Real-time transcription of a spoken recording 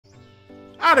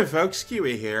Howdy folks,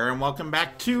 Keywii here, and welcome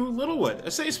back to Littlewood, a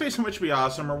safe space in which we be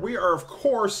awesome, where we are, of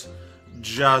course,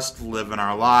 just living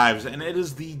our lives, and it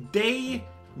is the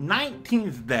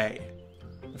 19th day,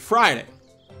 Friday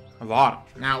of autumn.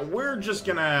 Now, we're just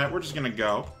gonna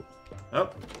go.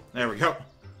 Oh, there we go.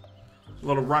 A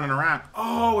little running around.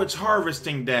 Oh, it's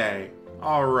harvesting day.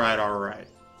 Alright, alright.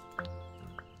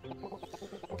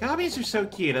 Gobbies are so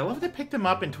cute. I love to pick them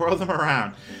up and twirl them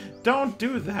around. Don't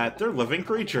do that. They're living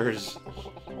creatures.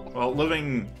 Well,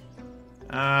 living...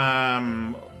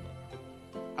 I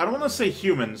don't want to say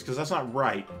humans, because that's not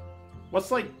right.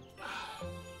 What's like...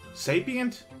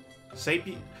 sapient?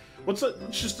 What's a...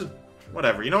 It's just a...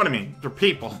 Whatever, you know what I mean. They're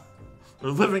people. They're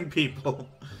living people.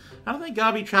 I don't think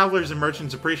Gobby travelers and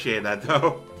merchants appreciate that,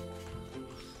 though.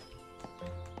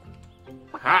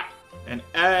 Ha! An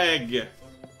egg!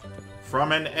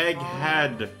 From an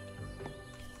egghead.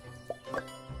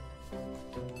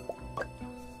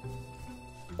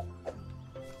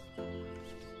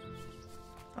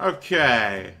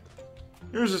 Okay.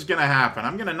 Here's what's gonna happen.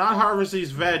 I'm gonna not harvest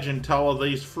these veg until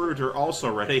these fruit are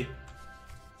also ready.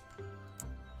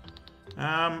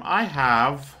 I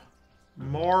have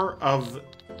more of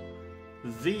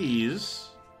these.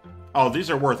 Oh, these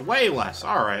are worth way less.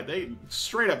 Alright, they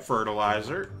straight up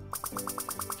fertilizer.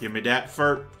 Give me that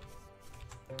fert.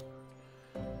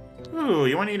 Ooh,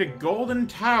 you want to eat a golden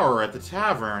tower at the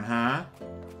tavern, huh?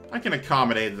 I can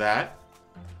accommodate that.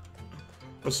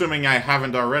 Assuming I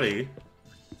haven't already.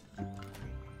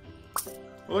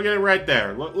 Look at it right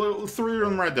there. Look, 3 of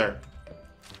them right there.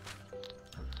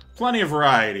 Plenty of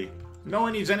variety. No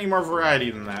one needs any more variety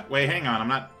than that. Wait, hang on. I'm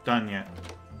not done yet.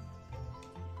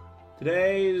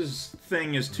 Today's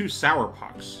thing is 2 sour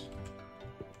pucks.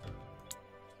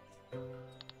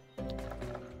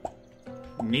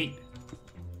 Neat.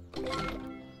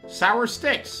 Sour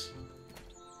sticks.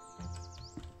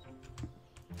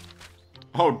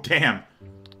 Oh, damn.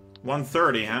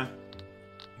 130, huh?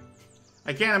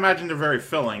 I can't imagine they're very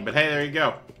filling, but hey, there you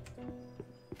go.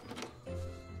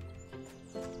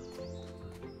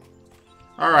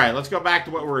 Alright, let's go back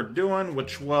to what we were doing,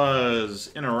 which was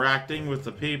interacting with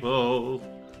the people.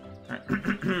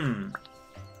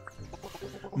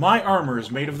 My armor is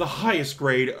made of the highest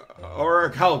grade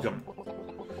orichalcum.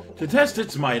 To test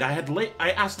its might,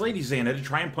 I asked Lady Xana to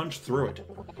try and punch through it.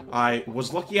 I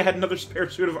was lucky I had another spare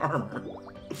suit of armor.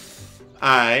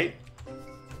 I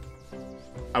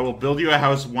will build you a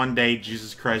house one day,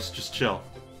 Jesus Christ, just chill.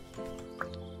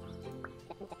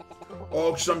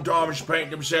 Oh, sometimes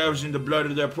paint themselves in the blood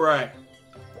of their prey.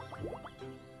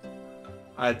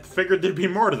 I figured there'd be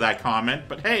more to that comment,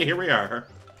 but hey, here we are.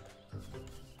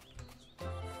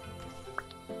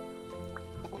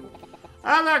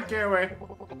 Hello, Keywii.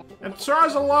 It sure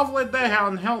is a lovely day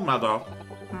out in Hillmeadow.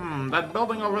 That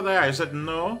building over there, is it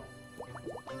new?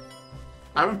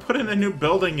 I haven't put in a new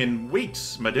building in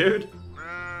weeks, my dude.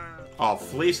 Oh,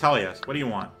 fleece? Hell yes. What do you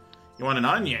want? You want an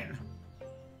onion?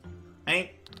 I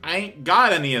ain't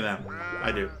got any of them.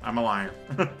 I do. I'm a liar.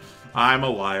 I'm a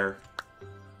liar.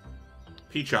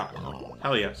 Peachop.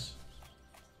 Hell yes.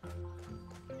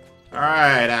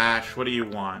 Alright, Ash. What do you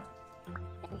want?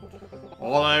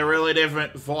 All they really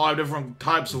 5 different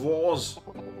types of walls.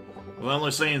 I've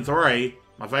only seen 3.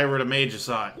 My favorite are Major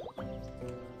Side.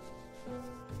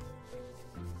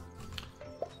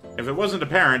 If it wasn't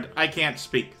apparent, I can't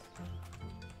speak.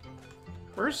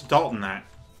 Where's Dalton at?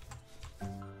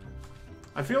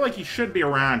 I feel like he should be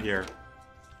around here.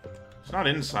 He's not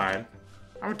inside.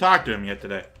 I haven't talked to him yet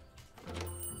today.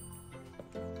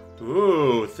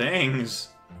 Ooh, things.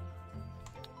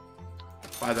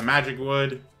 Buy the magic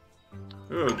wood.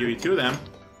 Ooh, give you 2 of them.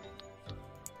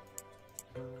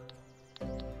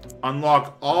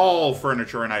 Unlock all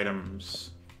furniture and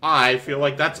items. I feel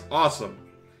like that's awesome.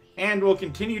 And we'll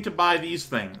continue to buy these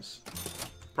things.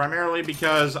 Primarily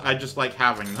because I just like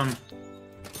having them.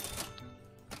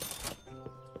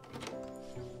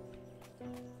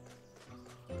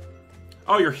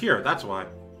 Oh, you're here, that's why.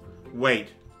 Wait,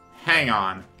 hang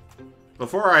on.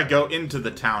 Before I go into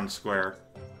the town square.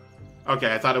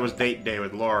 Okay, I thought it was date day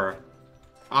with Laura.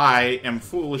 I am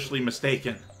foolishly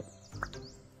mistaken.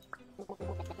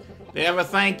 Do you have a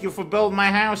thank you for building my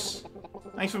house?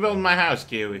 Thanks for building my house,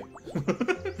 Keywii.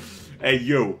 Hey,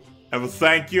 you. Have a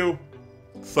thank you?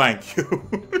 Thank you.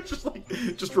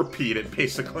 just repeat it,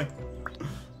 basically.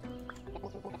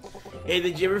 Hey,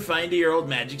 did you ever find your old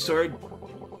magic sword?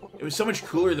 It was so much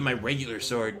cooler than my regular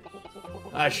sword.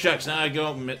 Ah, shucks, now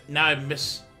I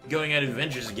miss going on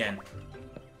adventures again.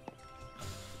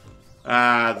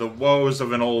 Ah, the woes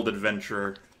of an old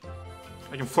adventurer.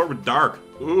 I can flirt with Dark.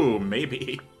 Ooh,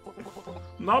 maybe.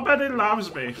 Nobody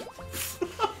loves me.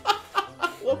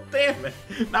 Well, damn it.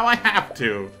 Now I have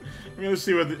to. I'm gonna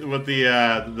see what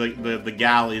the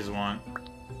galleys want.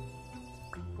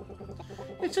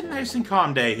 It's a nice and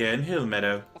calm day here in Hill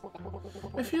Meadow.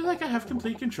 I feel like I have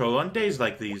complete control on days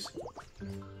like these.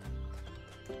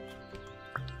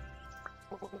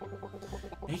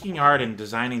 Making art and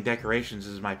designing decorations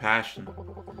is my passion.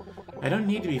 I don't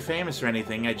need to be famous or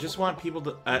anything. I just want people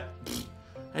to.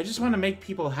 I just want to make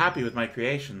people happy with my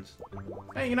creations.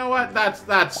 Hey, you know what?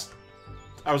 That's.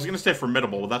 I was gonna say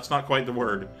formidable, but that's not quite the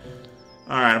word.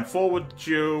 Alright, I'm full with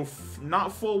you.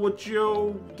 Not full with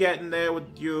you. Getting there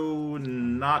with you.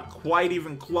 Not quite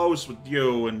even close with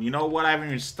you. And you know what? I haven't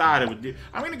even started with you.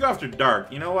 I'm gonna go after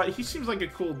Dark. You know what? He seems like a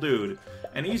cool dude.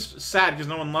 And he's sad because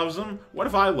no one loves him. What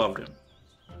if I loved him?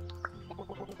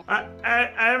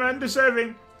 I'm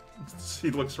undeserving.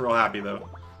 He looks real happy, though.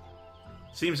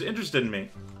 Seems interested in me.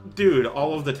 Dude,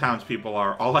 all of the townspeople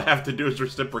are. All I have to do is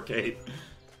reciprocate.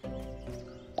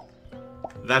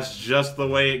 That's just the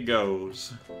way it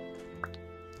goes.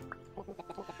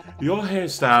 Your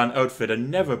hairstyle and outfit are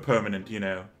never permanent, you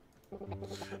know.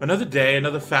 Another day,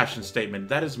 another fashion statement.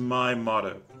 That is my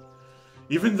motto.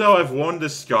 Even though I've worn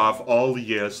this scarf all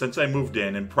year since I moved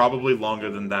in, and probably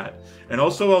longer than that. And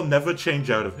also, I'll never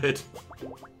change out of it.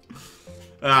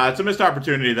 It's a missed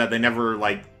opportunity that they never,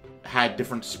 like, had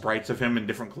different sprites of him in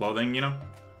different clothing, you know?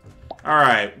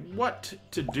 Alright, what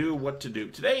to do.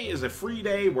 Today is a free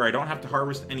day where I don't have to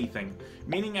harvest anything,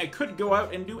 meaning I could go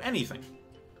out and do anything.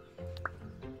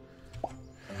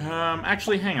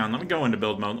 Actually, hang on, let me go into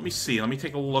build mode. Let me see, let me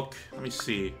take a look. Let me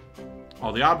see.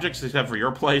 All the objects except for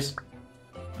your place.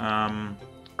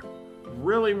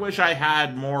 Really wish I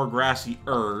had more grassy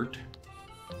earth.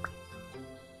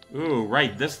 Ooh,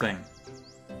 right, this thing.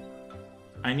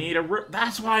 I need a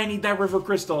that's why I need that river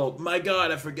crystal. My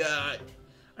god, I forgot.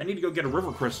 I need to go get a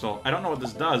river crystal. I don't know what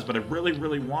this does, but I really,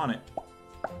 really want it.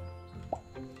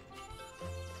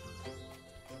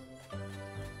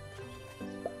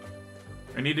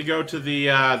 I need to go to the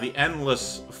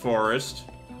endless forest.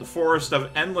 The forest of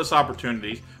endless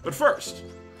opportunities. But first,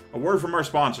 a word from our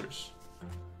sponsors.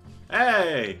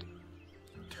 Hey!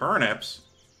 Turnips?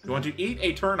 You want to eat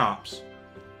a turnips?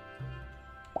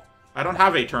 I don't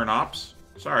have a turnips.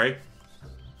 Sorry.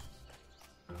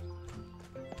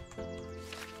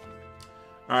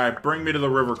 Alright, bring me to the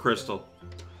river crystal.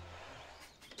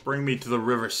 Bring me to the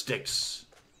river Styx.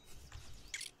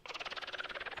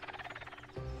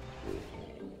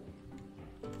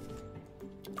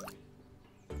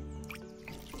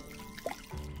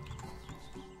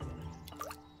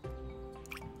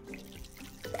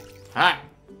 Hi,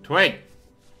 Twig.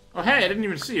 Oh, hey, I didn't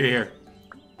even see you here.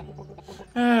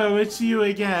 Oh, it's you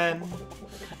again.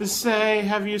 Say,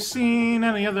 have you seen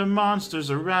any other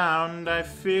monsters around? I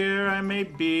fear I may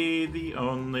be the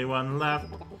only one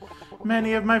left.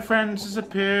 Many of my friends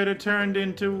disappeared or turned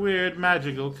into weird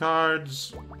magical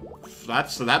cards.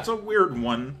 That's a weird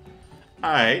one.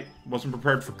 I wasn't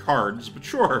prepared for cards, but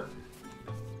sure.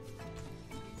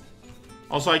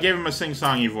 Also, I gave him a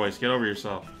sing-songy voice. Get over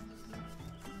yourself.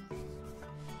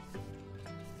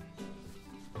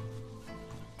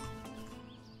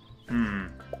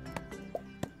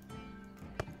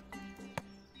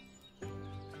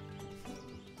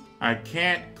 I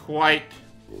can't quite...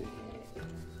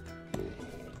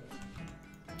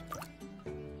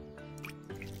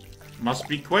 Must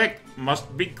be quick!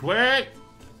 Must be quick!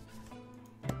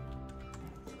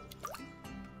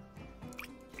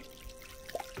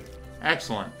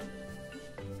 Excellent.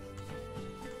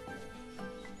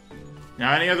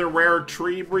 Now, any other rare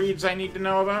tree breeds I need to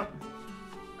know about?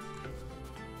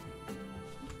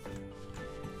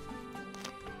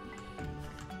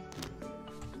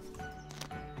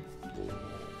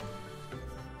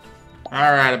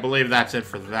 Alright, I believe that's it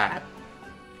for that.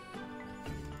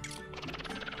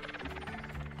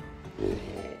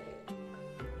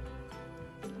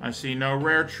 I see no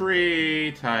rare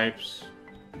tree types.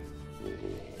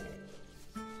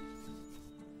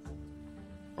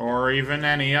 Or even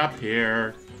any up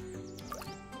here.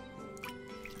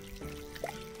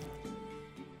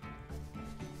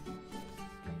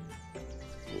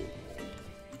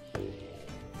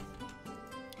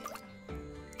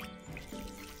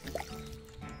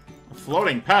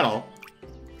 Floating pedal?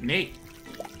 Neat.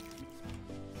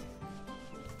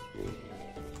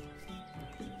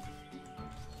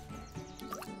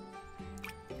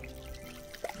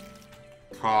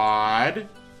 Cod.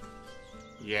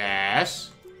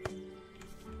 Yes.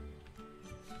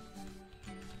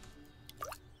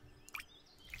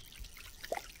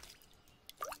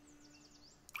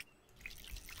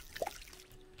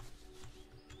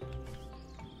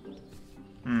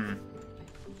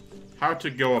 how to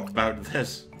go about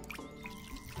this.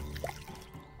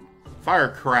 Fire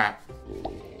crap.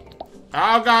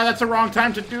 Oh god, that's the wrong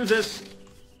time to do this.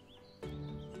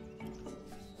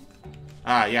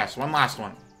 Ah, yes, one last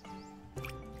one.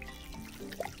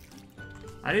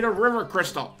 I need a river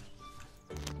crystal.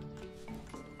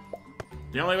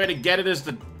 The only way to get it is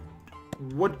the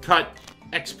woodcut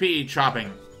XP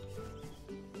chopping.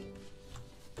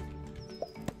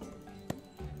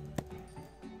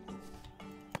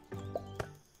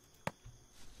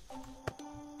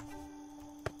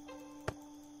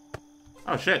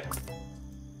 Oh shit.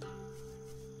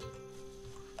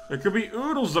 There could be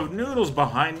oodles of noodles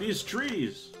behind these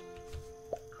trees.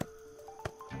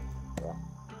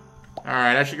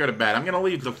 Alright, I should go to bed. I'm gonna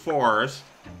leave the forest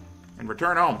and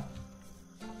return home.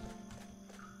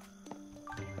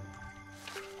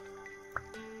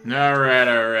 Alright,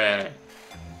 alright.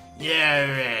 Yeah,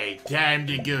 alright. Time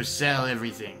to go sell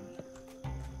everything.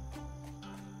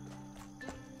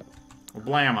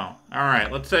 Blammo.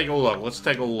 Alright, let's take a look. Let's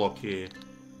take a look here.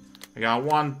 We got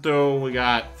 1, 2, we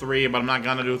got 3, but I'm not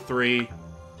gonna do 3.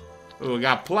 Ooh, we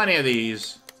got plenty of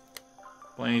these.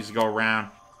 Plenty of these to go around.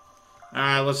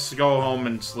 Alright, let's go home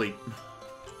and sleep.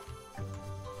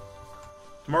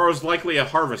 Tomorrow's likely a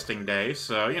harvesting day,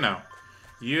 so, you know.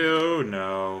 You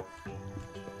know.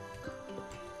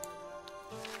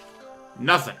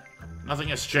 Nothing. Nothing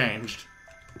has changed.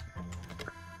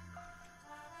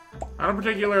 I don't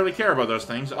particularly care about those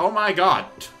things. Oh my god.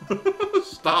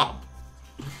 Stop.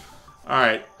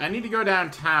 Alright, I need to go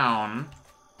downtown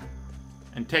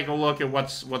and take a look at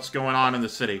what's going on in the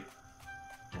city.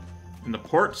 In the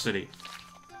port city.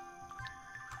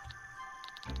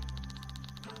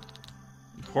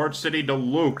 Port City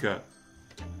DeLuca.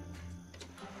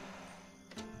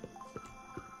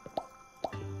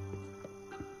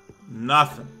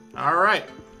 Nothing. Alright.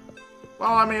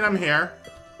 Well, I mean, I'm here.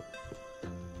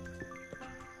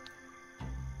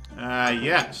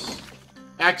 Yes.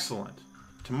 Excellent.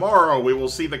 Tomorrow we will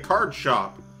see the card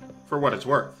shop for what it's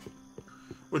worth.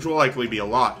 Which will likely be a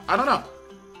lot. I don't know.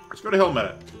 Let's go to Hill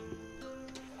Meadow.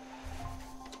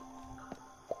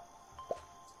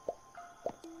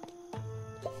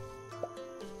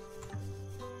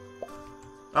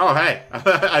 Oh, hey.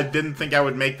 I didn't think I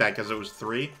would make that because it was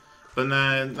 3. But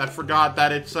then I forgot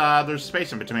that it's there's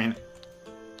space in between.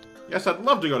 Yes, I'd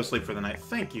love to go to sleep for the night.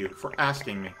 Thank you for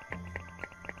asking me.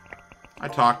 I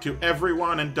talk to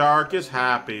everyone and Dark is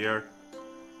happier.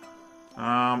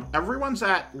 Everyone's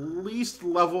at least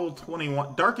level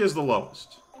 21. Dark is the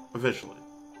lowest, officially.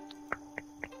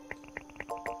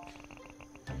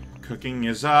 Cooking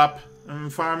is up,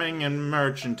 and farming and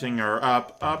merchanting are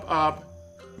up, up, up.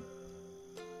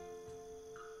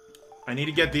 I need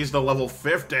to get these to level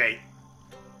 50.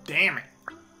 Damn it.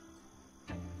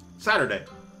 Saturday.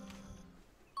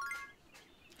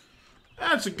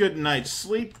 That's a good night's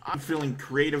sleep. I'm feeling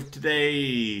creative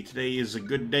today. Today is a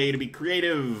good day to be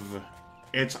creative.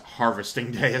 It's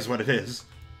harvesting day is what it is.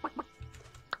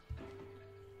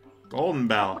 Golden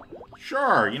Bell.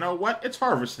 Sure, you know what? It's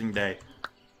harvesting day.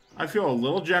 I feel a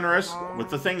little generous with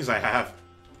the things I have.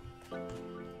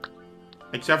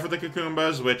 Except for the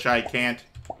cucumbas, which I can't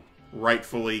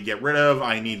rightfully get rid of.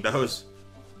 I need those.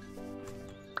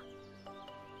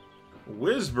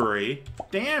 Whizberry?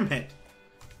 Damn it.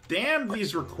 Damn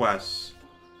these requests.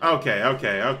 Okay,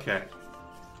 okay, okay.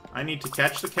 I need to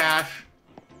catch the cash.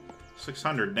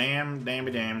 600. Damn,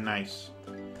 damn, nice.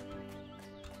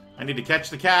 I need to catch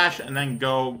the cash and then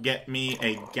go get me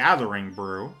a gathering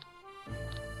brew.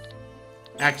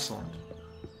 Excellent.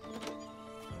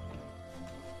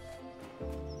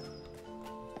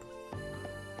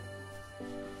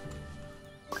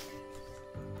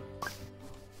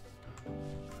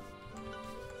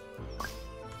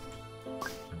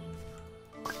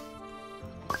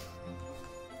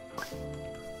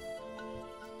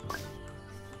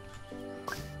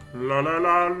 La la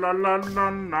la la la la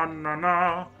na na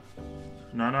na.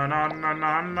 Na na na na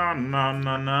na na na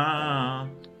na na.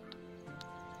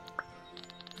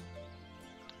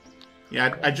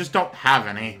 Yeah, I just don't have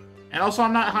any. And also,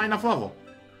 I'm not high enough level.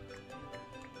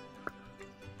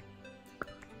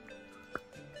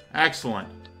 Excellent.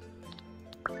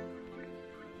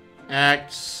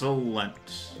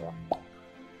 Excellent.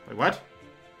 Wait, what?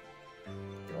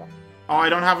 Oh, I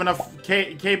don't have enough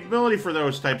capability for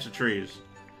those types of trees.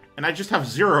 And I just have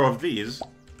 0 of these.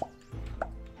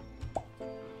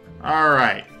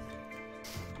 Alright.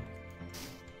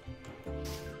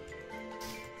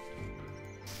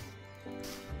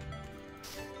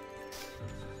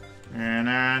 Na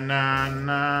na na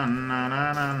na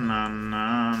na na na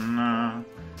na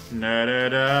na da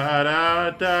da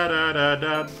da da da da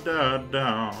da da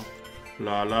da.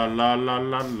 La la la la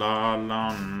la la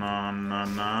la na na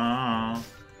na.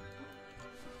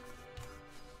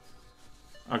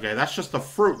 Okay, that's just the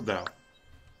fruit, though.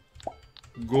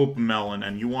 Goop melon,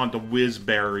 and you want the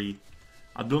whizberry.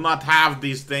 I do not have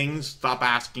these things. Stop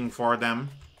asking for them.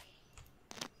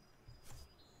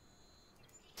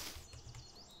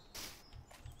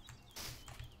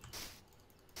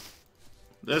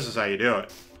 This is how you do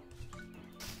it.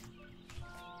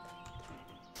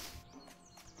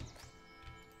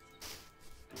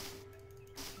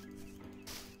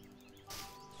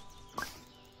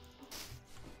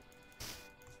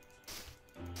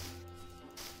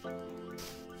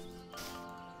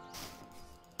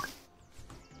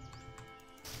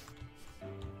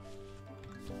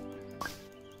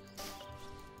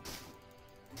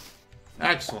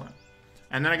 Excellent.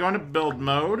 And then I go into build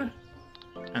mode,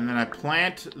 and then I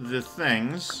plant the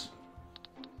things.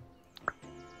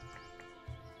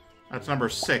 That's number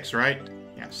 6, right?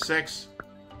 Yeah, 6.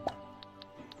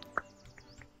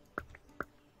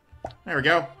 There we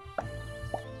go.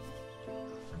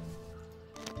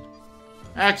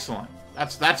 Excellent.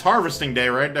 That's harvesting day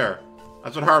right there.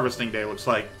 That's what harvesting day looks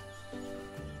like.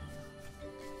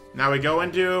 Now we go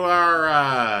into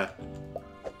our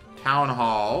town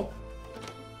hall.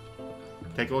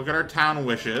 Take a look at our town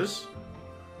wishes.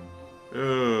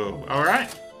 Ooh,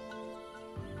 alright.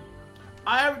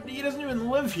 He doesn't even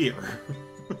live here.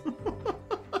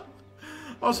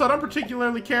 Also, I don't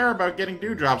particularly care about getting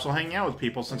dewdrops while hanging out with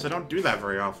people, since I don't do that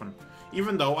very often.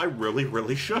 Even though I really,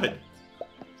 really should.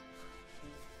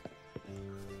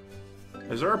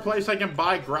 Is there a place I can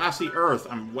buy grassy earth?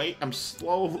 I'm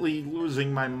slowly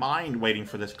losing my mind waiting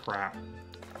for this crap.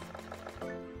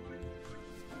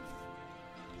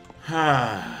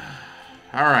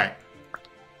 Alright.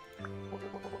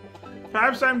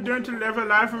 Perhaps I'm doomed to live a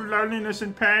life of loneliness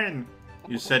and pain,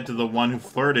 you said to the one who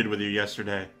flirted with you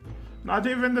yesterday. Not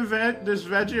even this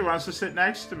veggie wants to sit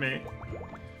next to me.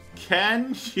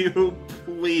 Can you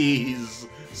please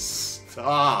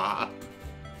stop?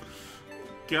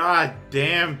 God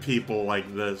damn people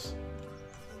like this.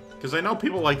 Because I know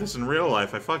people like this in real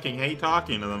life. I fucking hate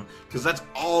talking to them. Because that's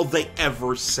all they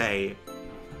ever say.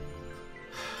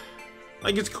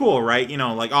 Like, it's cool, right? You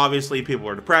know, like, obviously people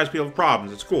are depressed, people have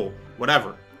problems. It's cool.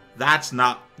 Whatever. That's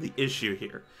not the issue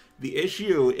here. The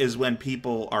issue is when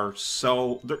people are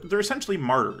so... They're essentially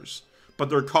martyrs. But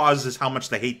their cause is how much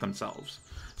they hate themselves.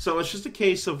 So it's just a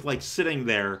case of, like, sitting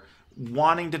there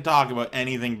wanting to talk about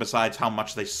anything besides how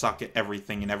much they suck at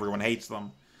everything and everyone hates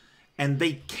them. And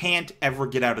they can't ever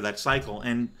get out of that cycle.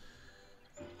 And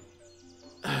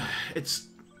it's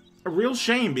a real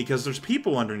shame because there's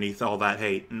people underneath all that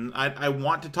hate. And I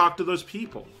want to talk to those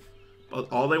people.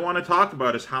 But all they want to talk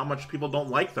about is how much people don't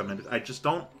like them. And I just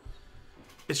don't...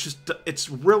 It's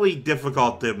really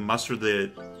difficult to muster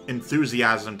the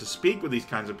enthusiasm to speak with these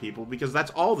kinds of people because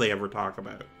that's all they ever talk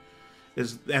about.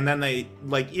 And then they,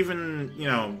 like, even, you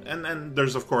know, and then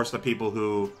there's, of course, the people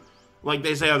who, like,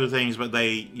 they say other things, but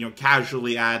they, you know,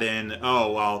 casually add in,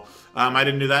 oh, well, I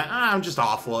didn't do that, I'm just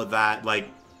awful at that, like,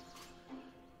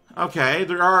 okay,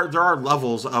 there are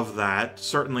levels of that,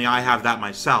 certainly I have that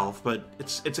myself, but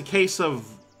it's a case of,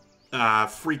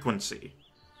 frequency.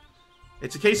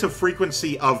 It's a case of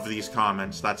frequency of these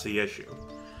comments, that's the issue.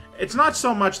 It's not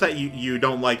so much that you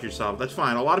don't like yourself. That's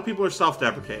fine. A lot of people are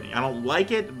self-deprecating. I don't like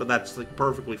it, but that's like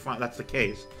perfectly fine. That's the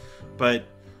case. But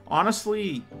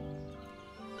honestly,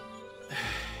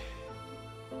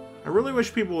 I really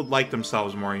wish people would like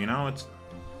themselves more. You know, it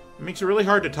makes it really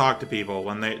hard to talk to people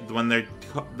when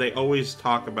they always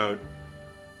talk about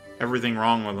everything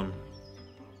wrong with them.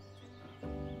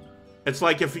 It's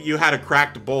like if you had a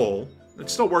cracked bowl. It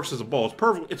still works as a bowl.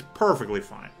 It's perfectly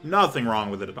fine. Nothing wrong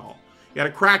with it at all. You had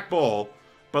a cracked bowl,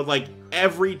 but like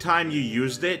every time you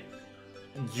used it,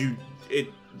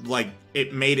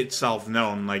 it made itself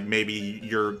known. Like maybe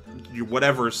your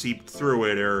whatever seeped through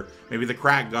it, or maybe the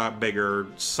crack got bigger, or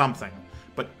something.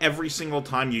 But every single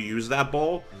time you use that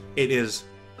bowl, it is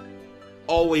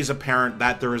always apparent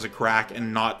that there is a crack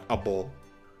and not a bowl.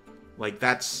 Like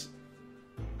that's...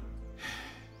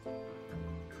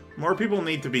 More people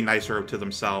need to be nicer to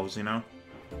themselves, you know?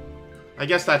 I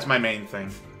guess that's my main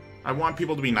thing. I want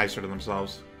people to be nicer to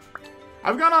themselves.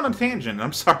 I've gone on a tangent,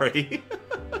 I'm sorry.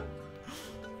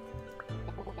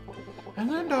 I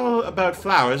learned all about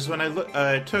flowers when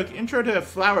I took Intro to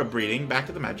Flower Breeding back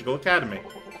at the Magical Academy.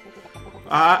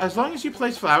 As long as you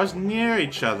place flowers near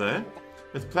each other,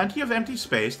 with plenty of empty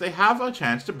space, they have a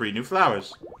chance to breed new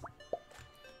flowers.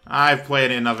 I've played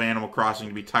enough Animal Crossing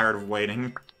to be tired of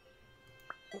waiting.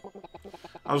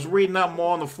 I was reading up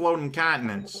more on the floating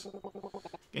continents.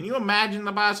 Can you imagine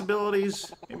the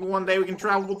possibilities? Maybe one day we can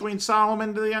travel between Solomon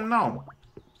and the unknown.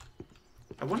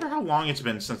 I wonder how long it's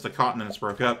been since the continents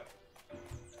broke up.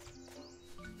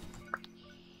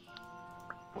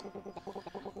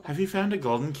 Have you found a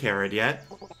golden carrot yet?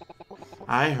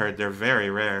 I heard they're very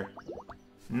rare.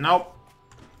 Nope.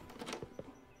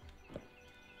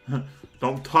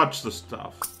 Don't touch the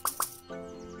stuff.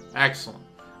 Excellent.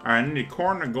 Alright, I need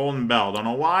corn and a golden bell. Don't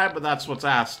know why, but that's what's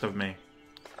asked of me.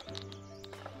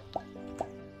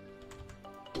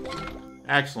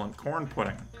 Excellent. Corn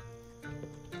pudding.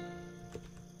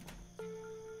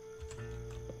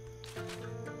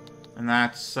 And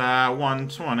that's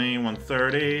 120,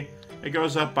 130. It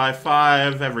goes up by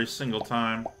 5 every single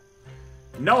time.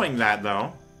 Knowing that,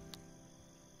 though,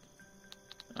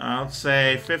 let's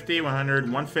say 50, 100,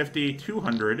 150,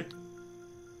 200.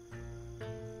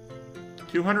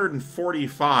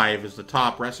 245 is the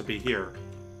top recipe here.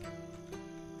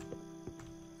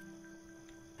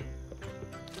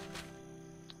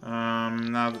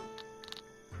 Now...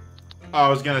 Oh, I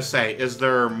was gonna say, is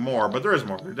there more? But there is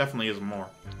more. There definitely is more.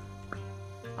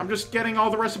 I'm just getting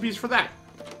all the recipes for that.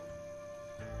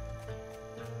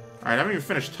 Alright, I haven't even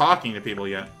finished talking to people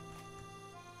yet.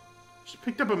 Just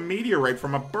picked up a meteorite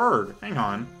from a bird. Hang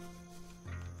on.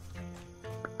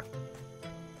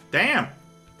 Damn!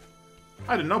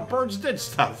 I didn't know birds did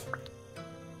stuff.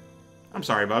 I'm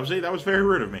sorry, Bubsy. That was very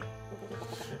rude of me.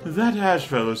 That Ash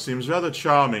fellow seems rather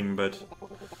charming, but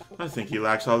I think he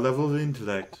lacks our level of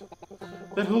intellect.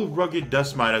 That whole rugged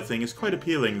dust miner thing is quite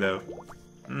appealing, though.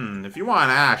 If you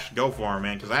want Ash, go for him,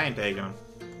 man, because I ain't taking him.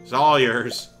 It's all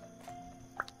yours.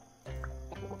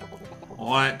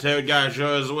 Well, that toad guy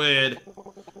sure is weird.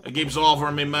 He keeps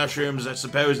offering me mushrooms that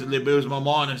supposedly boost my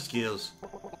mining skills.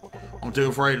 I'm too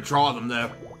afraid to try them,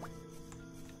 though.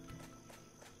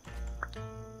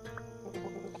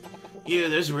 Ew,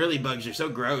 those really bugs are so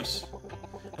gross.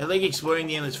 I like exploring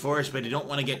the endless forest, but I don't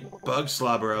want to get bug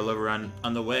slobber all over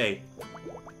on the way.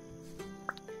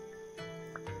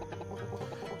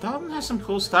 Dalton has some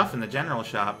cool stuff in the general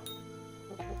shop.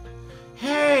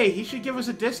 Hey, he should give us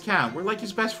a discount. We're like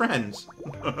his best friends.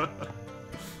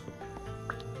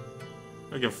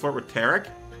 We can flirt with Tarek?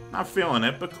 Not feeling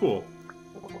it, but cool.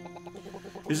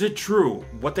 Is it true,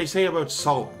 what they say about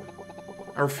Solomon?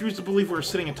 I refuse to believe we're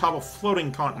sitting atop a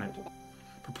floating continent.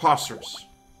 Preposterous.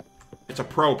 It's a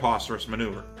preposterous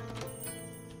maneuver.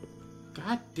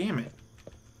 God damn it.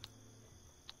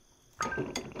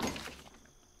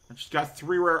 I just got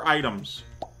 3 rare items.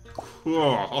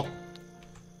 Cool.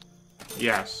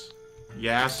 Yes.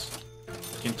 Yes.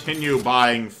 Continue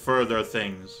buying further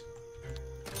things.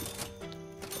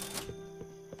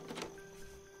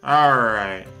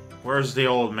 Alright. Where's the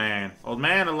old man? Old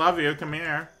man, I love you. Come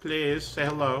here. Please, say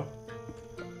hello.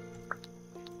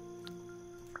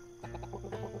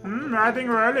 Riding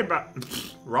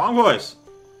Whirlybug. Wrong voice.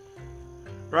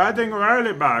 Riding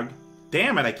Whirlybug.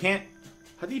 Damn it, I can't...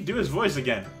 How do you do his voice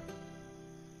again?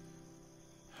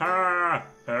 Riding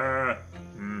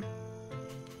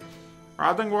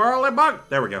Whirlybug.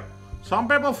 There we go. Some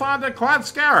people find it quite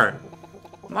scary.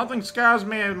 Nothing scares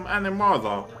me anymore,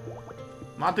 though.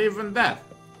 Not even death.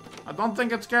 I don't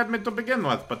think it scared me to begin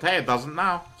with, but hey, it doesn't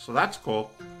now, so that's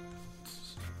cool.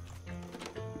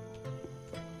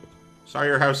 Sorry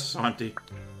your house is haunted.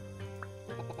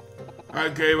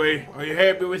 Alright, Keywii, are you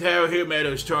happy with how Hill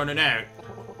Meadow's turning out?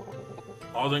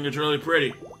 I think it's really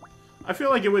pretty. I feel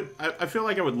like it would. I feel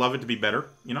like I would love it to be better,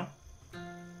 you know?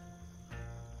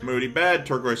 Moody bed,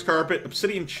 turquoise carpet,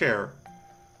 obsidian chair.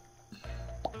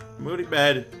 Moody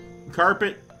bed,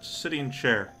 carpet, obsidian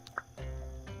chair.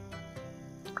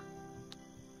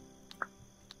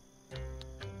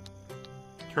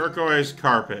 Turquoise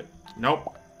carpet.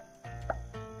 Nope.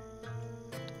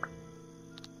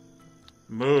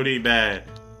 Moody bed.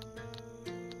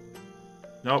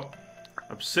 Nope.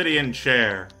 Obsidian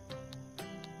chair.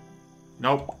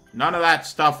 Nope. None of that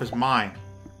stuff is mine.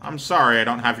 I'm sorry I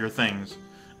don't have your things.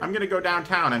 I'm gonna go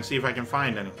downtown and see if I can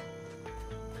find any.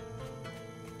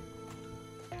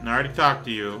 I already talked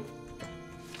to you.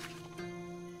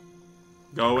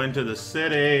 Go into the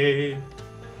city.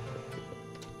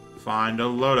 Find a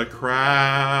load of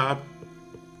crap.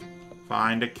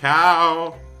 Find a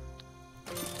cow.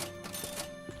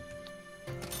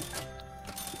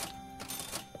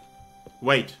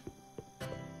 Wait.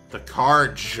 The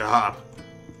card shop.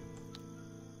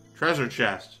 Treasure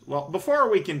chest. Well, before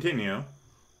we continue,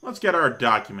 let's get our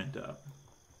document up.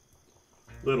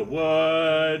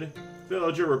 Littlewood.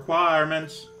 Villager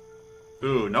requirements.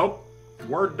 Ooh, nope.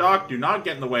 Word doc, do not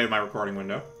get in the way of my recording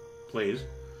window. Please.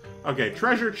 Okay,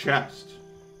 treasure chest.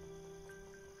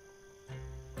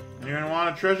 Anyone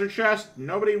want a treasure chest?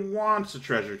 Nobody wants a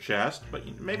treasure chest,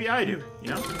 but maybe I do, you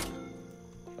know?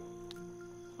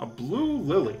 A blue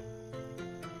lily.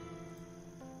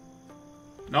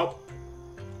 Nope.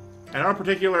 I don't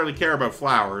particularly care about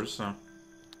flowers, so...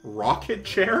 Rocket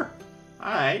chair?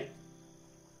 Alright.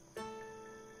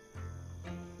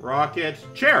 Rocket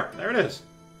chair. There it is.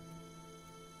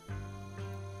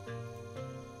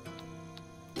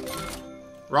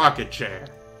 Rocket chair.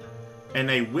 And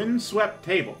a windswept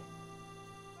table.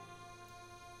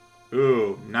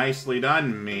 Ooh, nicely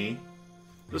done, me.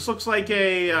 This looks like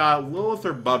a Lilith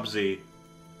or Bubsy.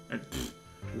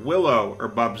 Willow or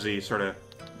Bubsy sort of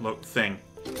thing.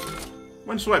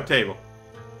 Windswept table.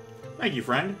 Thank you,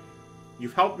 friend.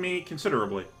 You've helped me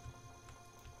considerably.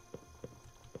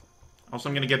 Also,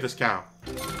 I'm gonna get this cow.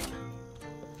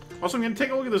 Also, I'm gonna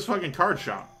take a look at this fucking card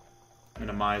shop.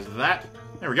 Minimize that.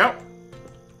 There we go.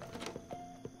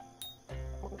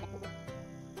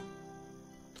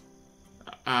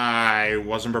 I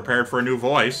wasn't prepared for a new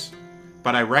voice,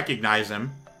 but I recognize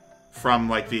him from,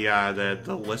 like, the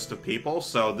list of people,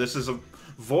 so this is a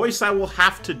voice I will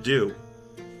have to do.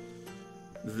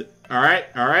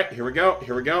 Alright, here we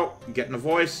go. Getting a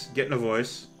voice. Getting a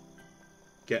voice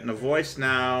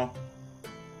now.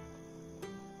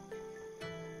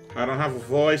 I don't have a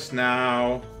voice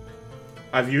now.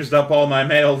 I've used up all my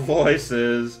male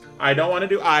voices. I don't want to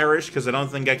do Irish, because I don't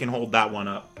think I can hold that one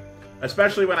up.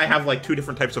 Especially when I have, like, 2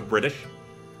 different types of British.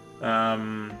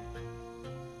 I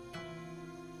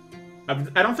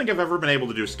don't think I've ever been able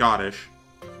to do Scottish.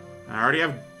 I already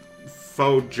have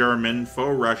faux German,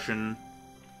 faux Russian.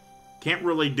 Can't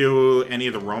really do any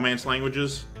of the Romance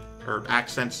languages. Or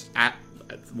accents,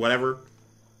 whatever.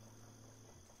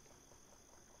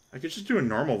 I could just do a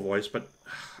normal voice, but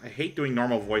I hate doing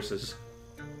normal voices.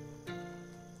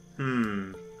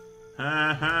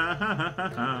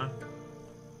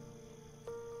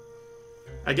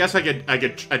 I guess I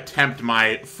could attempt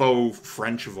my faux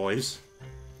French voice.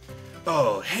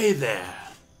 Oh, hey there.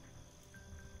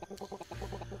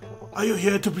 Are you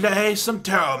here to play some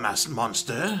Terror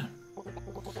Monster?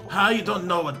 Huh? You don't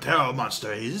know what Terror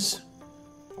Monster is?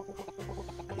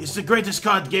 It's the greatest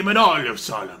card game in all of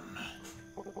Solemn.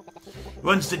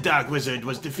 Once the Dark Wizard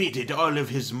was defeated, all of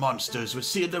his monsters were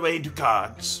sealed away into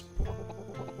cards.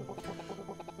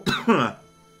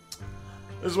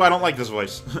 This is why I don't like this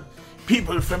voice.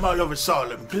 People from all over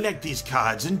Solemn collect these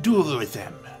cards and duel with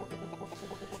them.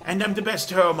 And I'm the best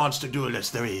Terror Monster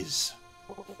duelist there is.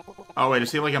 Oh wait,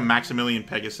 is he like a Maximilian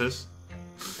Pegasus?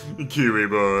 Kiwi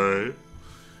boy.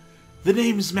 The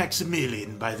name's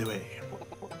Maximilian, by the way.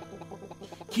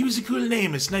 Kiwi's a cool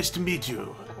name, it's nice to meet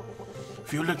you.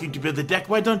 If you're looking to build a deck,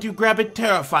 why don't you grab a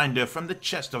Terror Finder from the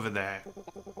chest over there?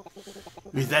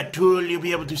 With that tool, you'll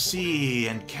be able to see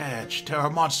and catch terror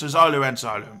monsters all around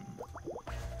Solemn.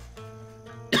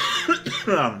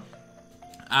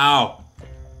 Ow.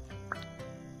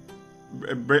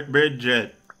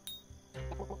 Bridget.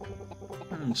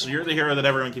 So you're the hero that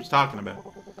everyone keeps talking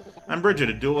about. I'm Bridget,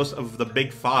 a duelist of the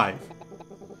Big Five.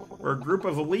 We're a group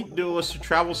of elite duelists who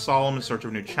travel Solemn in search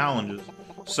of new challenges.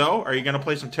 So, are you gonna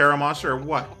play some Terra Monster or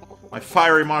what? My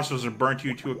fiery monsters have burnt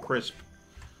you to a crisp.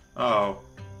 Uh-oh.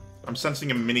 I'm sensing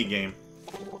a mini-game.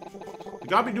 The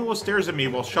Gobby Duelist stares at me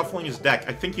while shuffling his deck.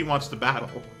 I think he wants to battle.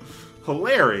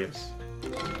 Hilarious.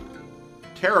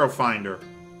 Tarot Finder.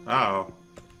 Uh-oh.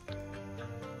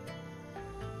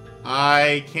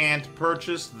 I can't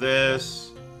purchase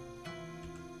this.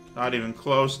 Not even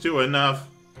close to enough.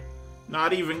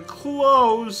 Not even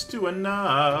close to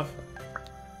enough.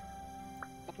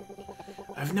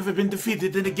 I've never been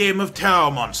defeated in a game of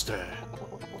Terror Monster.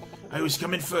 I always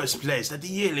come in first place at the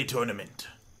yearly tournament.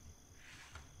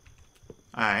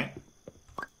 Alright.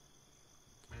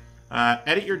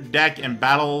 Edit your deck and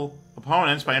battle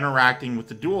opponents by interacting with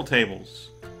the duel tables.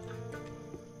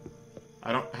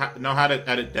 I don't know how to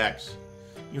edit decks.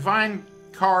 You find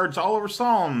cards all over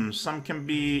Solemn. Some can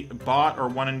be bought or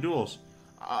won in duels.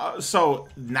 So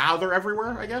now they're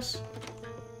everywhere, I guess?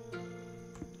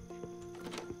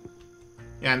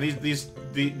 Yeah, and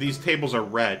these tables are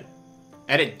red.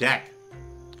 Edit deck.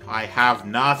 I have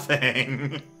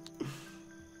nothing.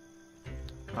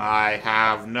 I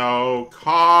have no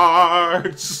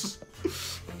cards.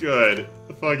 Good.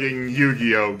 Fucking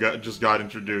Yu-Gi-Oh! Just got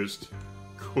introduced.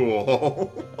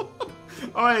 Cool.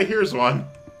 Oh, hey, here's one.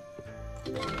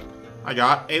 I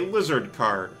got a lizard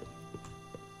card.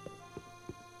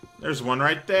 There's one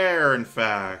right there, in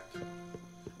fact.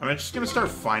 I'm just gonna start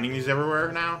finding these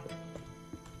everywhere now.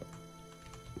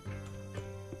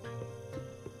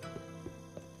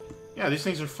 Yeah, these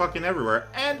things are fucking everywhere.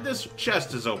 And this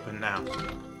chest is open now.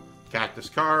 Cactus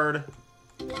card.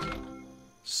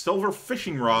 Silver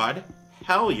fishing rod.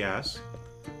 Hell yes.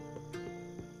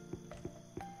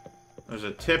 There's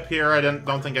a tip here. I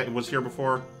don't think it was here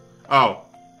before. Oh.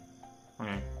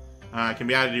 Okay. Can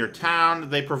be added to your town.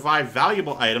 They provide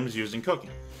valuable items used in cooking.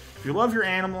 If you love your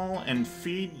animal and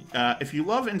feed, if you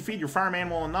love and feed your farm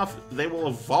animal enough, they will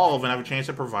evolve and have a chance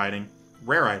at providing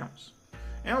rare items.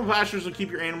 Animal pastures will keep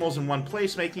your animals in one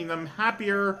place, making them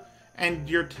happier and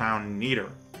your town neater.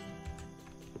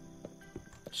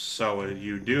 So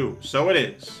you do. So it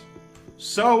is.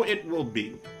 So it will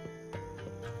be.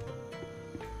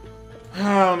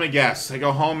 Let me guess. I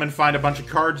go home and find a bunch of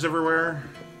cards everywhere.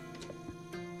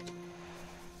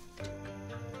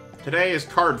 Today is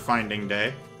card finding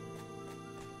day.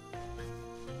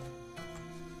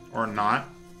 Or not.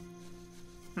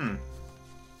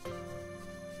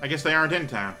 I guess they aren't in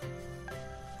town.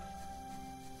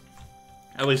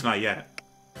 At least not yet.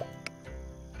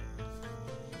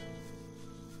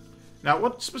 Now,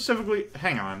 what specifically...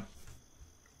 Hang on.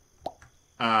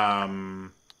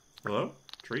 Hello?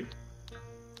 Tree?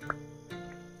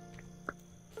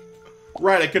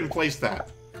 Right, I couldn't place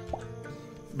that.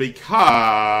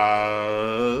 Because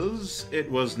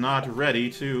it was not ready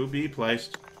to be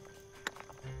placed.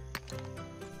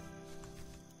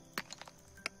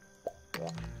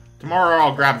 Tomorrow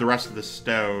I'll grab the rest of the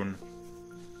stone.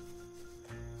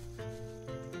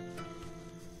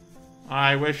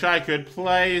 I wish I could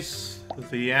place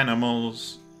the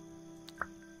animals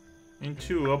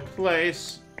into a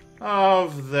place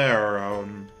of their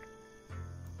own.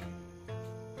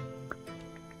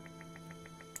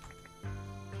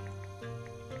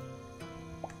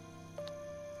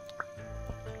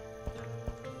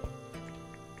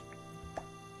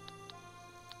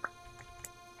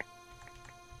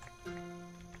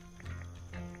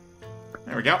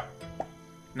 There we go.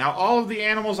 Now all of the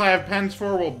animals I have pens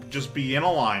for will just be in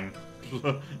a line.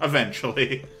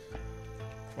 Eventually.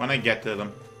 When I get to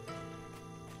them.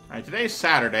 Alright, today's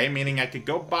Saturday, meaning I could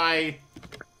go buy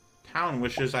town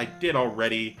wishes. I did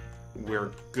already.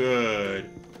 We're good.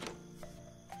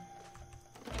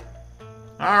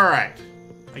 Alright.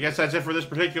 I guess that's it for this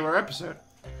particular episode.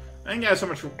 Thank you guys so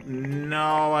much for...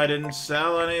 No, I didn't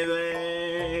sell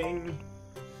anything.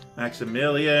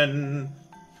 Maximilian...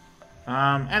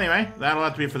 Anyway, that'll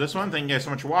have to be it for this one. Thank you guys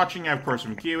so much for watching. I, of course,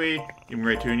 am Keywii. You've been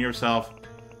great to yourself.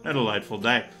 A delightful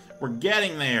day. We're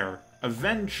getting there.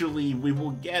 Eventually, we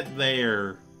will get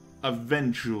there.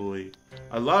 Eventually.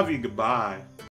 I love you. Goodbye.